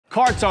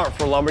Carts aren't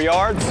for lumber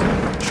yards,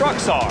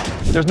 trucks are.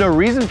 There's no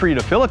reason for you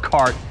to fill a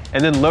cart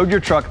and then load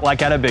your truck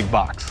like at a big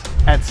box.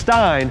 At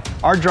Stine,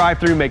 our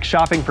drive-thru makes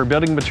shopping for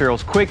building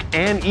materials quick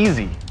and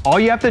easy. All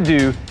you have to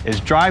do is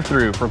drive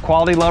through for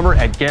quality lumber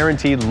at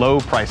guaranteed low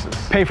prices.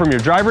 Pay from your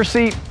driver's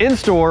seat,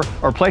 in-store,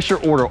 or place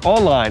your order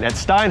online at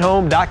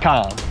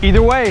steinehome.com.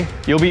 Either way,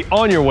 you'll be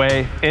on your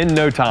way in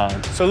no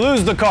time. So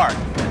lose the cart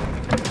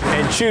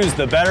and choose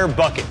the better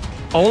bucket.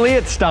 Only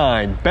at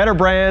Stine. Better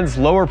brands,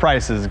 lower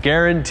prices,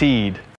 guaranteed.